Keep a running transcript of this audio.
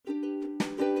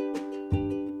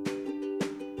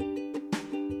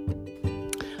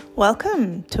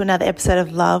Welcome to another episode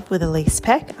of Love with Elise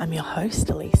Peck. I'm your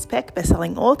host, Elise Peck,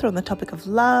 best-selling author on the topic of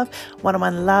love,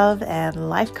 one-on-one love,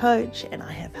 and life coach. And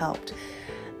I have helped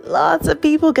lots of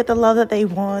people get the love that they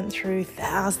want through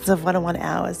thousands of one-on-one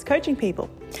hours coaching people.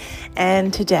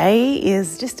 And today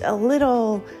is just a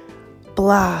little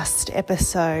blast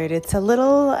episode. It's a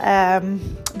little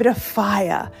bit of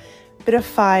fire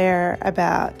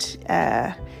about...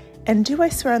 And do I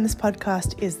swear on this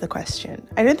podcast is the question.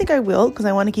 I don't think I will, because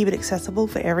I want to keep it accessible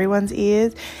for everyone's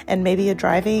ears, and maybe you're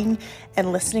driving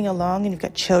and listening along and you've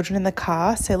got children in the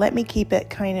car. So let me keep it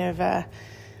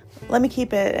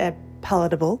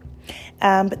palatable.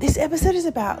 But this episode is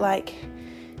about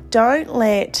don't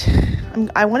let,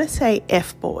 I want to say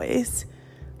F-boys,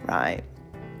 right?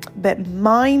 But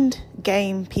mind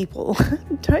game people.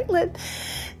 Don't let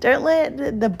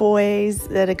the boys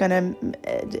that are going to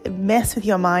mess with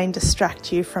your mind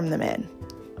distract you from the men.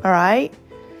 All right?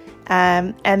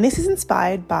 And this is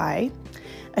inspired by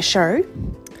a show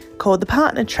called The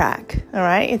Partner Track. All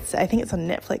right? I think it's on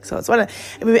Netflix. So it's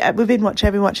I've been watching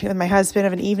it with my husband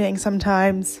of an evening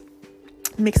sometimes,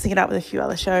 mixing it up with a few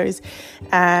other shows.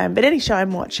 But any show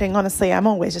I'm watching, honestly, I'm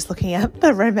always just looking at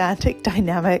the romantic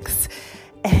dynamics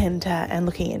and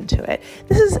looking into it.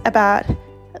 This is about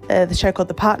the show called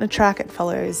The Partner Track. It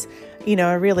follows,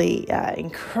 a really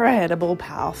incredible,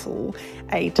 powerful,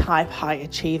 A-type,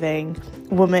 high-achieving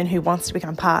woman who wants to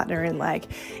become partner in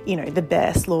the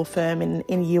best law firm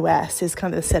in US is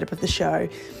kind of the setup of the show.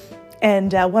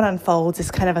 And what unfolds is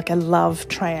kind of like a love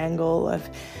triangle of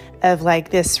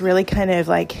this really kind of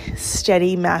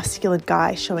steady masculine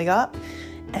guy showing up,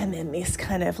 and then this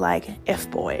kind of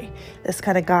F-boy, this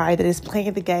kind of guy that is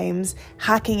playing the games,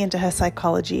 hacking into her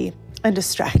psychology and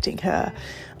distracting her.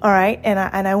 All right. And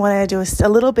I want to do a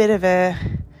little bit of I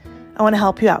want to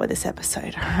help you out with this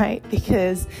episode. All right.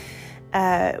 Because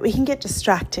we can get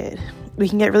distracted. We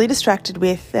can get really distracted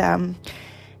with the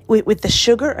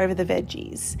sugar over the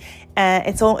veggies.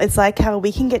 It's like how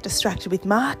we can get distracted with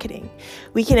marketing.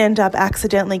 We can end up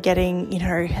accidentally getting,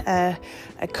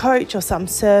 a coach or some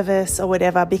service or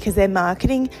whatever because their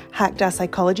marketing hacked our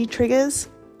psychology triggers,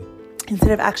 instead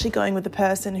of actually going with the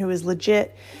person who is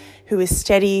legit, who is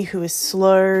steady, who is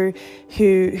slow,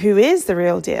 who is the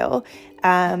real deal.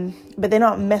 But they're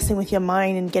not messing with your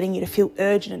mind and getting you to feel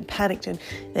urgent and panicked, and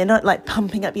they're not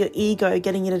pumping up your ego,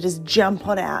 getting you to just jump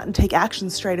on out and take action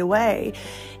straight away.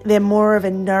 They're more of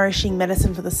a nourishing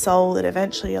medicine for the soul that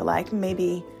eventually you're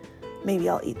maybe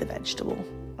I'll eat the vegetable.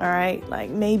 All right.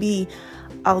 Maybe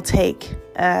I'll take,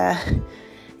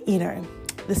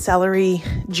 the celery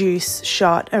juice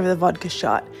shot over the vodka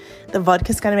shot. The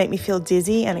vodka's going to make me feel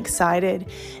dizzy and excited,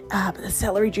 but the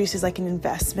celery juice is like an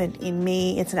investment in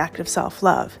me. It's an act of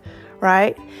self-love,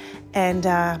 right? And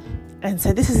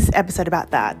so this is this episode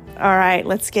about that. All right,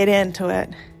 let's get into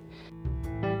it.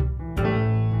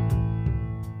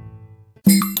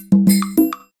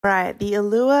 Right, the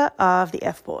allure of the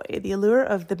F-boy, the allure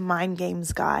of the mind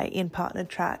games guy in Partner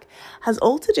Track has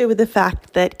all to do with the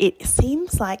fact that it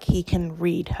seems like he can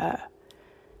read her.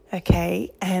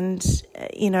 Okay, and,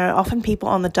 often people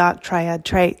on the dark triad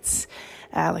traits,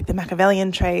 like the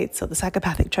Machiavellian traits or the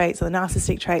psychopathic traits or the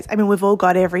narcissistic traits, we've all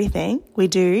got everything. We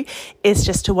do. It's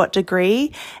just to what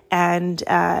degree, and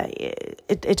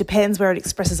it depends where it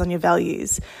expresses on your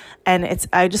values. And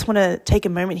I just want to take a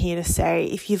moment here to say,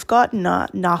 if you've got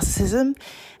narcissism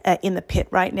in the pit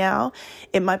right now,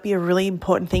 it might be a really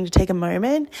important thing to take a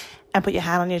moment and put your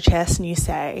hand on your chest and you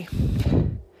say,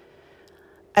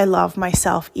 I love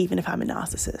myself even if I'm a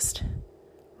narcissist,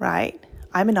 right?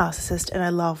 I'm a narcissist and I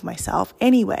love myself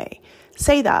anyway.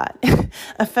 Say that,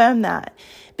 affirm that,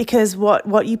 because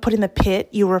what you put in the pit,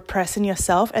 you repress in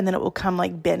yourself, and then it will come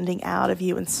bending out of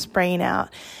you and spraying out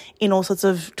in all sorts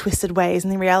of twisted ways.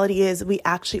 And the reality is we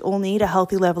actually all need a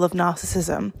healthy level of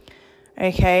narcissism.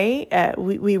 Okay,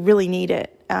 we really need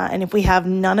it. And if we have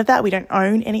none of that, we don't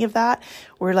own any of that,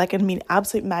 we're going to be an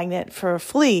absolute magnet for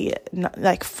full-blown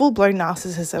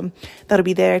narcissism that'll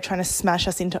be there trying to smash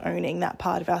us into owning that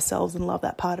part of ourselves and love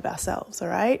that part of ourselves, all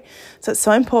right? So it's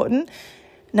so important.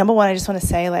 Number one, I just want to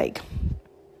say,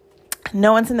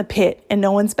 no one's in the pit and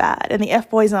no one's bad, and the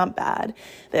F-boys aren't bad.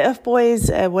 The F-boys,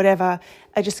 are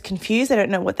just confused. They don't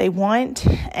know what they want,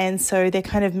 and so they're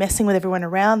kind of messing with everyone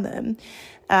around them,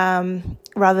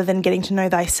 rather than getting to know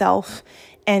thyself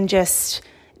and just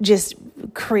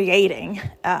creating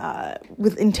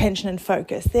with intention and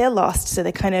focus. They're lost, so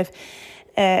they're kind of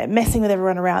messing with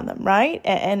everyone around them, right?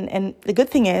 And the good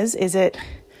thing is it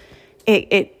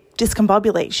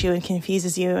discombobulates you and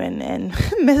confuses you and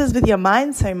messes with your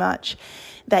mind so much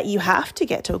that you have to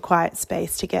get to a quiet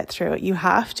space to get through it. You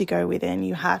have to go within,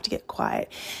 you have to get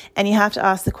quiet, and you have to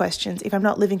ask the questions. If I'm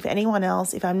not living for anyone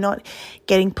else, if I'm not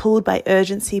getting pulled by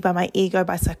urgency, by my ego,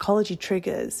 by psychology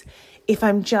triggers, if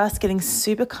I'm just getting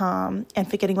super calm and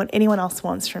forgetting what anyone else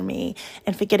wants from me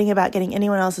and forgetting about getting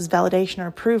anyone else's validation or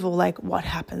approval, like what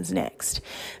happens next?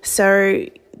 So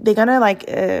they're going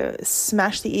to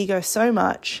smash the ego so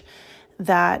much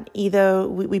that either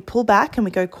we pull back and we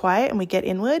go quiet and we get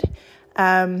inward,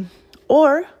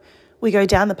 or we go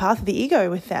down the path of the ego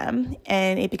with them,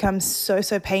 and it becomes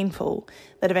so painful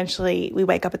that eventually we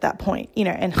wake up at that point,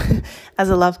 and as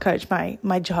a love coach,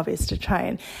 my job is to try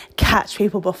and catch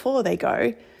people before they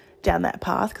go down that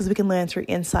path, because we can learn through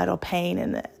insight or pain,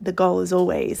 and the goal is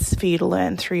always for you to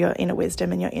learn through your inner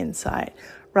wisdom and your insight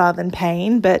rather than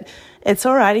pain. But it's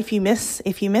all right if you miss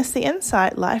the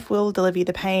insight, life will deliver you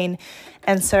the pain.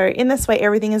 And so in this way,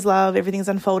 everything is love, everything's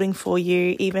unfolding for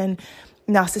you, even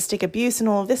narcissistic abuse and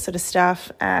all of this sort of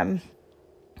stuff, in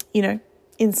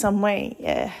some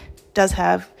way does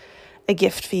have a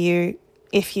gift for you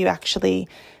if you actually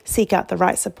seek out the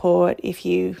right support, if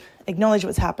you acknowledge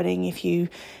what's happening, if you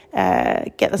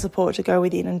get the support to go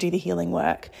within and do the healing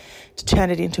work to turn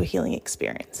it into a healing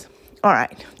experience. All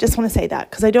right, just want to say that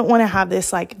because I don't want to have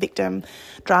this victim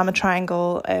drama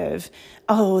triangle of,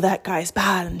 oh, that guy's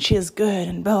bad and she is good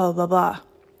and blah, blah, blah.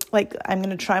 I'm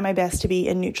going to try my best to be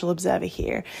a neutral observer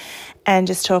here and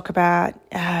just talk about,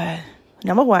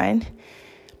 number one,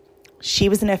 she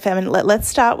was in her feminine. Let's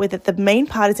start with it. The main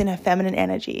part is in her feminine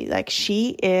energy. She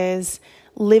is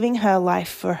living her life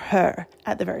for her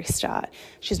at the very start.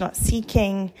 She's not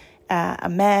seeking a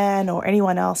man or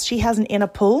anyone else. She has an inner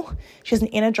pull. She has an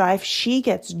inner drive. She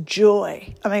gets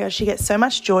joy. Oh my God, she gets so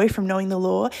much joy from knowing the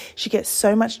law. She gets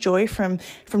so much joy from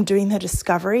doing her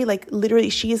discovery. Literally,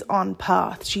 she is on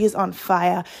path. She is on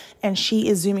fire, and she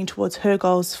is zooming towards her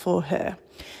goals for her.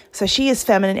 So she is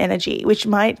feminine energy, which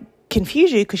might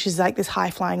confuse you because she's this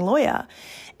high-flying lawyer.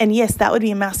 And yes, that would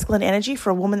be a masculine energy for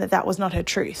a woman that was not her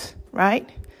truth, right?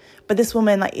 But this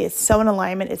woman, is so in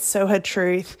alignment. It's so her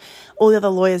truth. All the other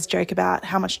lawyers joke about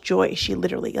how much joy she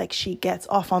literally, she gets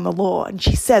off on the law. And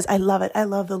she says, I love it. I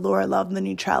love the law. I love the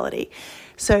neutrality.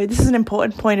 So this is an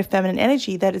important point of feminine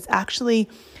energy, that it's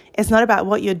not about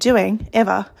what you're doing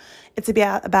ever. It's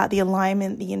about the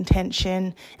alignment, the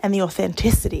intention, and the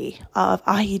authenticity of,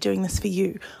 are you doing this for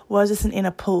you? Or is this an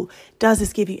inner pull? Does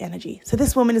this give you energy? So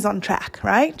this woman is on track,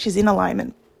 right? She's in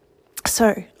alignment.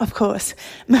 So, of course,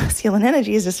 masculine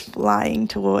energy is just flying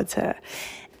towards her.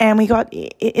 And we got,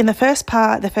 in the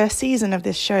first season of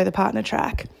this show, the partner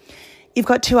track, you've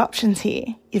got two options here.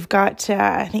 You've got,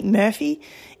 I think Murphy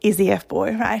is the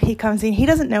F-boy, right? He comes in, he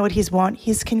doesn't know what he's want.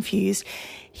 He's confused.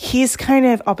 He's kind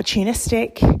of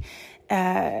opportunistic.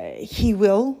 He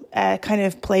will kind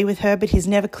of play with her, but he's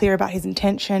never clear about his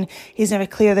intention. He's never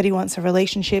clear that he wants a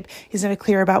relationship. He's never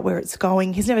clear about where it's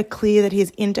going. He's never clear that he's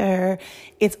into her.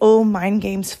 It's all mind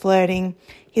games, flirting.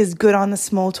 He's good on the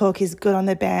small talk. He's good on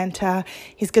the banter.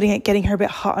 He's good at getting her a bit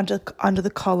hot under the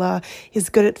collar. He's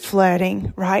good at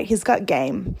flirting, right? He's got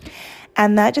game.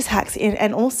 And that just hacks in.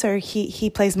 And also he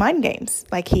plays mind games.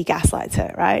 He gaslights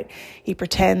her, right? He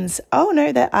pretends, oh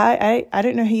no, that I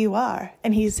don't know who you are.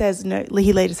 And he says, no,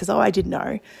 he later says, oh, I did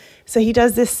know. So he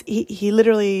does this, he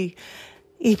literally,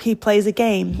 he plays a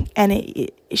game,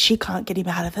 and she can't get him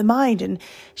out of her mind. And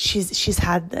she's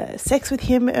had sex with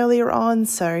him earlier on.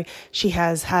 So she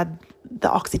has had the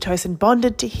oxytocin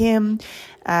bonded to him,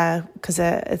 because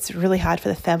it's really hard for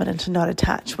the feminine to not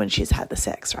attach when she's had the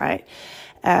sex, right?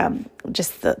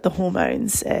 Just the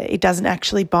hormones. It doesn't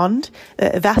actually bond.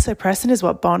 Vasopressin is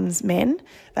what bonds men.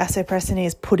 Vasopressin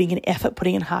is putting in effort,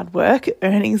 putting in hard work,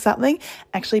 earning something,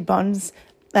 actually bonds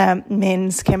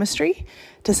men's chemistry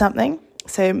to something.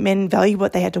 So men value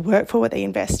what they had to work for, what they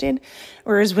invest in,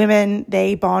 whereas women,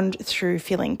 they bond through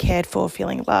feeling cared for,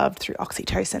 feeling loved, through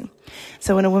oxytocin.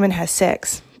 So when a woman has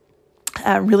sex,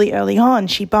 really early on,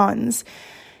 she bonds.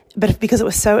 But because it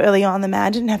was so early on, the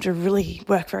man didn't have to really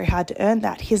work very hard to earn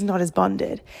that. He's not as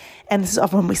bonded. And this is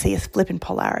often when we see a flip in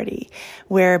polarity,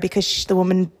 where because the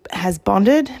woman has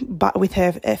bonded but with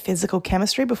her physical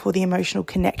chemistry before the emotional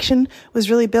connection was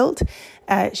really built,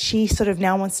 she sort of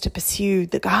now wants to pursue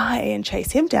the guy and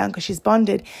chase him down because she's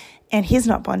bonded, and he's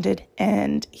not bonded,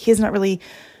 and he's not really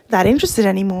that interested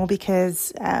anymore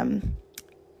because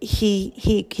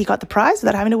he got the prize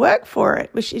without having to work for it,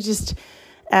 which is just...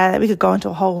 we could go into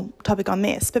a whole topic on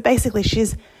this, but basically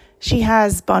she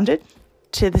has bonded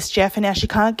to this Jeff, and now she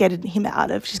can't get him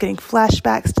out of. She's getting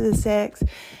flashbacks to the sex.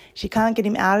 She can't get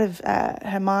him out of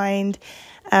her mind,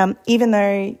 even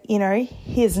though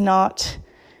he is not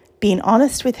been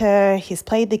honest with her. He's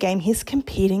played the game. He's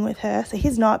competing with her. So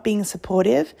he's not being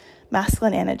supportive.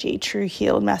 Masculine energy, true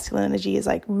healed masculine energy is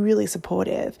like really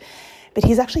supportive. But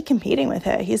he's actually competing with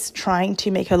her. He's trying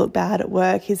to make her look bad at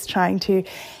work.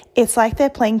 It's like they're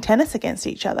playing tennis against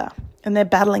each other and they're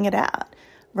battling it out,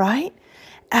 right?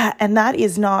 And that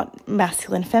is not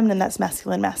masculine, feminine. That's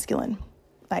masculine, masculine.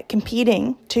 Like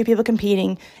competing, two people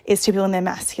competing is two people in their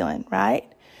masculine, right?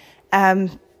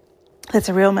 That's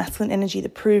a real masculine energy, the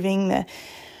proving.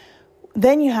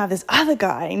 Then you have this other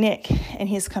guy, Nick, and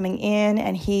he's coming in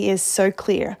and he is so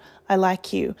clear. I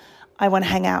like you. I want to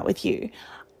hang out with you.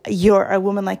 A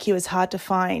woman like you is hard to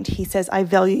find. He says, I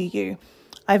value you.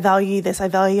 I value this. I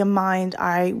value your mind.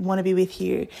 I want to be with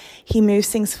you. He moves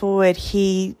things forward.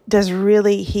 If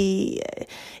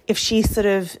she sort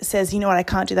of says, you know what, I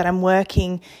can't do that, I'm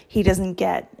working, he doesn't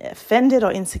get offended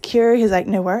or insecure. He's like,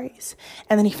 no worries.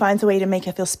 And then he finds a way to make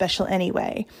her feel special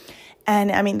anyway.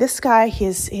 And I mean, this guy,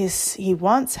 he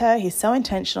wants her. He's so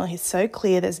intentional. He's so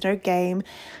clear. There's no game.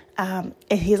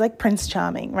 He's like Prince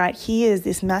Charming, right? He is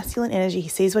this masculine energy. He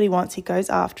sees what he wants. He goes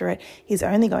after it. He's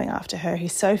only going after her.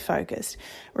 He's so focused.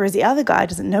 Whereas the other guy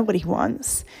doesn't know what he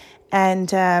wants and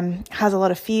has a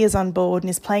lot of fears on board and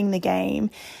is playing the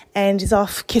game and is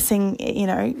off kissing,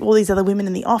 all these other women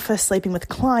in the office, sleeping with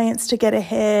clients to get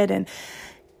ahead. And,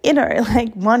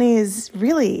 like one is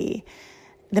really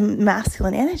the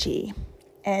masculine energy.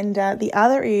 And the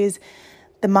other is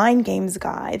the mind games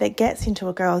guy that gets into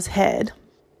a girl's head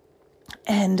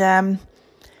and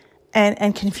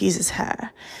confuses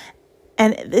her.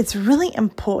 And it's really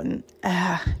important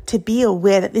to be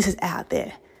aware that this is out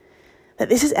there.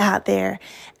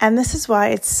 And this is why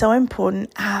it's so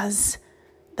important as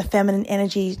the feminine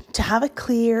energy to have a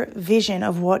clear vision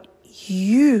of what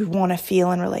you want to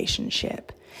feel in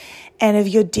relationship and of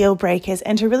your deal breakers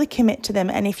and to really commit to them.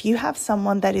 And if you have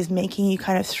someone that is making you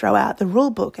kind of throw out the rule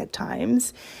book at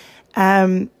times,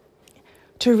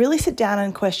 to really sit down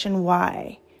and question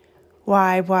why?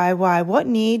 What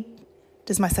need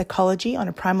does my psychology on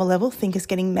a primal level think is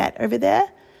getting met over there?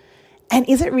 And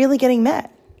is it really getting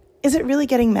met?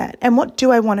 And what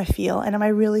do I want to feel? And am I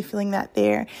really feeling that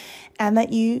there? And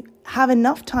that you have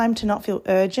enough time to not feel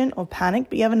urgent or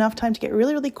panicked, but you have enough time to get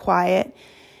really, really quiet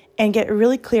and get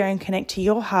really clear and connect to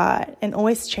your heart and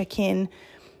always check in.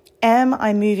 Am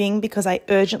I moving because I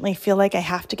urgently feel like I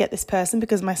have to get this person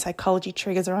because my psychology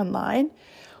triggers are online?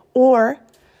 Or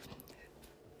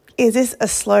is this a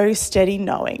slow, steady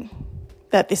knowing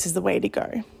that this is the way to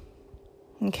go?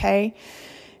 Okay?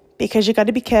 Because you got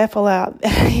to be careful out.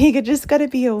 You just got to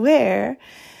be aware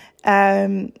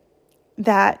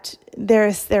that there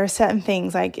are certain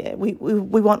things like we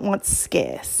want what's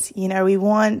scarce.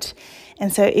 And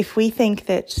so if we think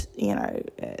that,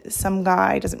 some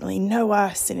guy doesn't really know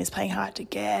us and is playing hard to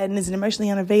get and is emotionally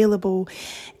unavailable,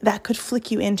 that could flick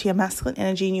you into your masculine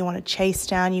energy and you want to chase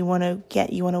down, you want to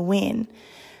win.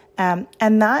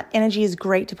 And that energy is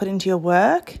great to put into your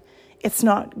work. It's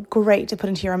not great to put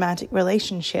into your romantic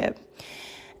relationship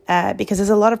because there's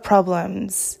a lot of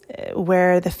problems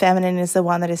where the feminine is the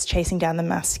one that is chasing down the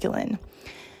masculine.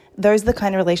 Those are the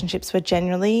kind of relationships where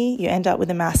generally you end up with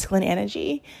a masculine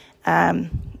energy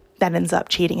that ends up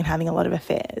cheating and having a lot of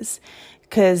affairs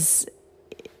because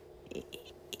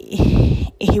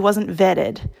he wasn't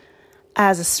vetted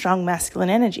as a strong masculine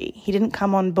energy. He didn't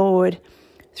come on board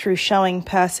through showing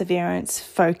perseverance,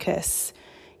 focus.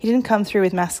 He didn't come through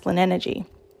with masculine energy.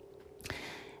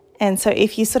 And so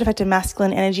if you sort of had to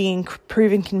masculine energy and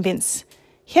prove and convince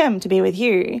him to be with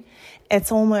you,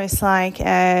 it's almost like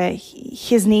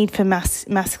his need for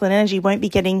masculine energy won't be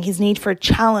getting, his need for a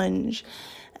challenge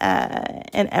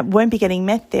and won't be getting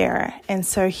met there. And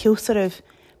so he'll sort of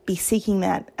be seeking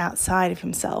that outside of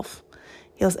himself.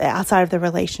 He'll outside of the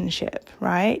relationship,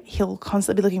 right? He'll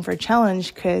constantly be looking for a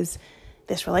challenge because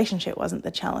this relationship wasn't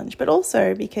the challenge, but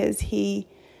also because his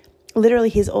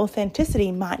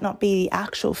authenticity might not be the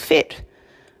actual fit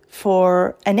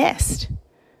for a nest.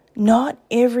 Not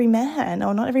every man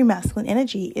or not every masculine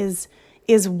energy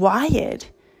is wired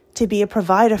to be a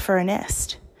provider for a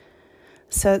nest.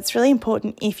 So it's really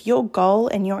important if your goal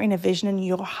and your inner vision and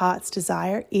your heart's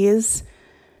desire is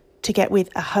to get with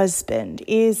a husband,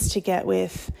 is to get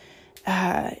with,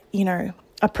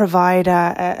 a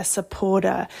provider, a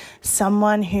supporter,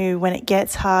 someone who, when it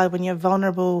gets hard, when you're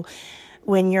vulnerable,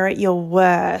 when you're at your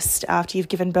worst after you've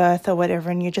given birth or whatever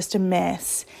and you're just a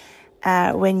mess,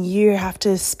 when you have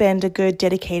to spend a good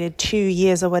dedicated 2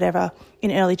 years or whatever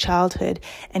in early childhood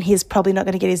and he's probably not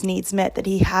going to get his needs met, that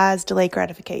he has delayed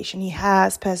gratification, he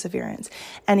has perseverance,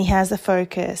 and he has the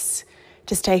focus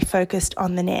to stay focused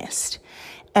on the nest.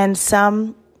 And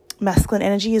some masculine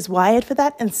energy is wired for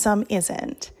that and some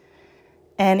isn't.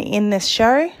 And in this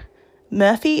show,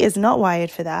 Murphy is not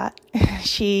wired for that.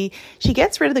 She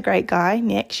gets rid of the great guy,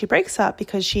 Nick. She breaks up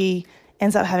because she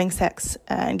ends up having sex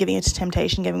and giving it to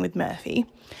temptation, giving with Murphy.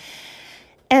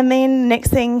 And then next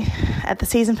thing at the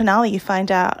season finale, you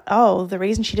find out, the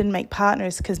reason she didn't make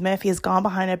partners is because Murphy has gone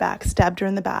behind her back, stabbed her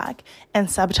in the back, and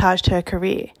sabotaged her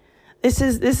career. This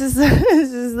is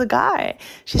the guy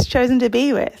she's chosen to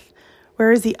be with.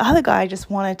 Whereas the other guy just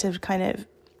wanted to kind of,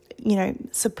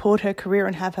 support her career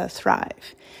and have her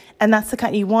thrive. And that's the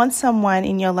kind, you want someone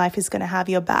in your life who's going to have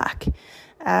your back.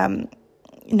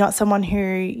 Not someone who,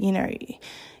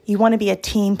 you want to be a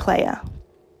team player.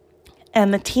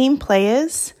 And the team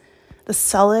players, the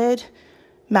solid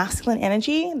masculine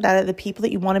energy, that are the people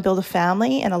that you want to build a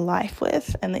family and a life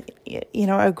with, and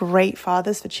are great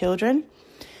fathers for children.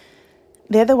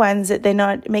 They're the ones that they're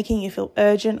not making you feel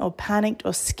urgent or panicked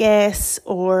or scarce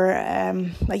or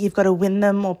like you've got to win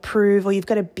them or prove, or you've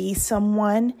got to be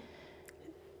someone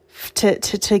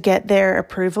to get their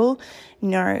approval.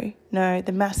 No,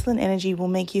 the masculine energy will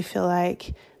make you feel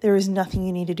like there is nothing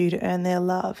you need to do to earn their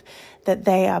love, that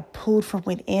they are pulled from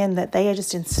within, that they are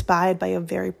just inspired by your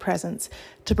very presence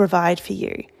to provide for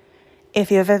you.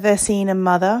 If you've ever seen a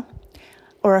mother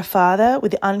or a father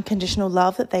with the unconditional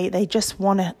love that they just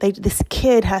want to, this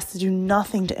kid has to do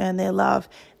nothing to earn their love.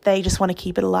 They just want to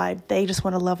keep it alive. They just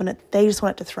want to love it. They just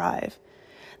want it to thrive.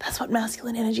 That's what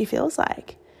masculine energy feels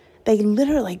like. They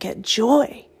literally get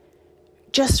joy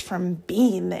just from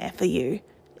being there for you.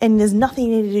 And there's nothing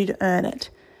you need to do to earn it.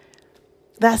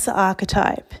 That's the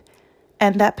archetype.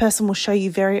 And that person will show you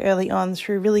very early on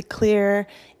through really clear,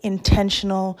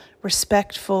 intentional,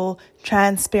 respectful,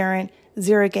 transparent,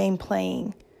 zero game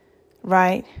playing,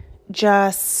 right?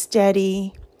 Just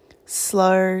steady,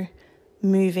 slow,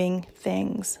 moving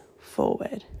things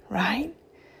forward, right?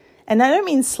 And I don't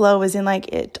mean slow as in like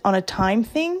it on a time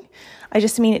thing. I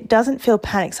just mean it doesn't feel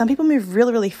panic. Some people move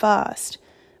really, really fast,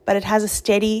 but it has a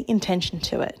steady intention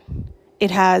to it.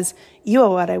 It has, you are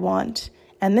what I want,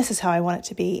 and this is how I want it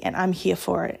to be, and I'm here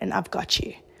for it, and I've got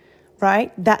you,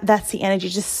 right? That's the energy,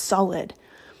 just solid,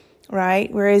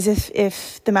 right? Whereas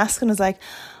if the masculine is like,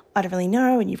 I don't really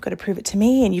know, and you've got to prove it to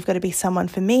me, and you've got to be someone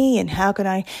for me, and how can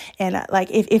I, and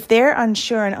like if they're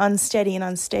unsure and unsteady and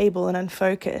unstable and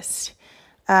unfocused,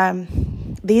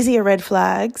 these are your red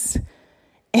flags,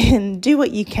 and do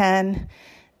what you can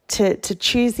to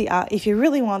choose if you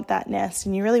really want that nest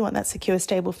and you really want that secure,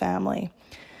 stable family.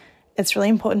 It's really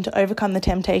important to overcome the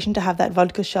temptation to have that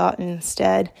vodka shot and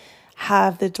instead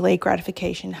have the delayed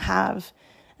gratification, have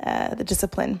the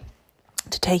discipline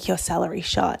to take your salary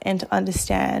shot, and to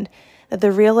understand that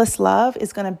the realest love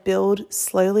is going to build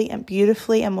slowly and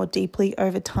beautifully and more deeply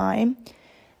over time.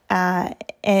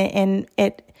 And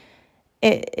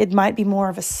it might be more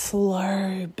of a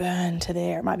slow burn to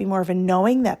there. It might be more of a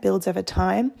knowing that builds over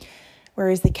time.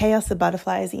 Whereas the chaos, the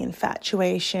butterflies, the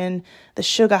infatuation, the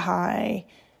sugar high,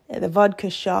 the vodka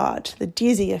shot, the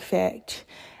dizzy effect,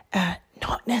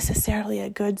 not necessarily a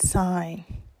good sign.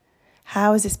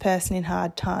 How is this person in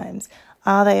hard times?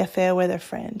 Are they a fair weather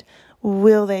friend?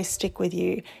 Will they stick with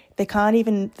you? They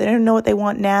don't know what they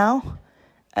want now.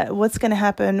 What's going to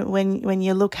happen when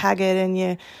you look haggard and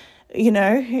you're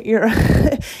you're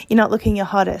not looking your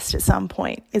hottest at some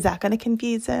point? Is that going to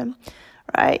confuse them?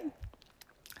 Right?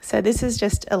 So this is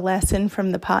just a lesson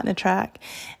from the partner track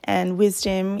and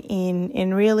wisdom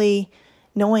in really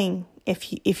knowing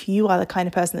if you are the kind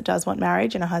of person that does want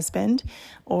marriage and a husband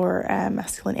or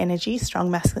masculine energy,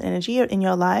 strong masculine energy in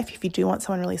your life. If you do want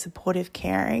someone really supportive,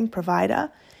 caring,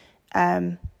 provider,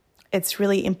 it's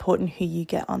really important who you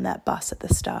get on that bus at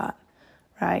the start,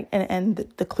 right? And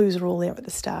the clues are all there at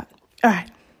the start. All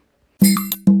right.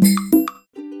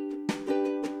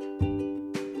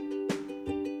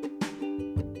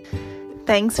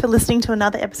 Thanks for listening to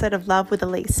another episode of Love with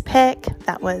Elise Peck.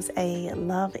 That was a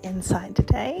love insight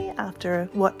today after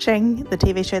watching the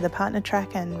TV show The Partner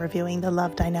Track and reviewing the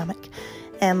love dynamic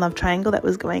and love triangle that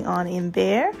was going on in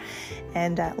there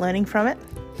and learning from it.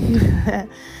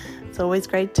 It's always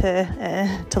great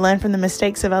to learn from the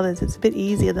mistakes of others. It's a bit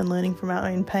easier than learning from our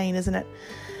own pain, isn't it?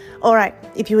 All right,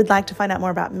 if you would like to find out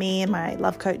more about me and my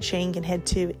love coaching, you can head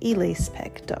to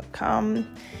elisepeck.com.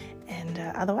 And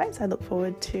otherwise, I look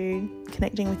forward to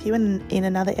connecting with you in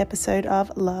another episode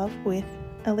of Love with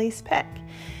Elise Peck.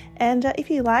 And if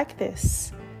you like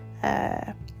this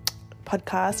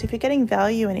podcast, if you're getting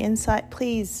value and insight,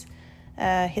 please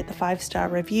hit the 5-star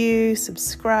review,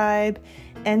 subscribe,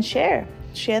 and share.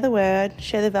 Share the word,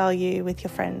 share the value with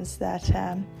your friends that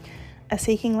are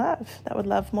seeking love, that would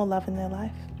love more love in their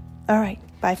life. All right,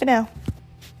 bye for now.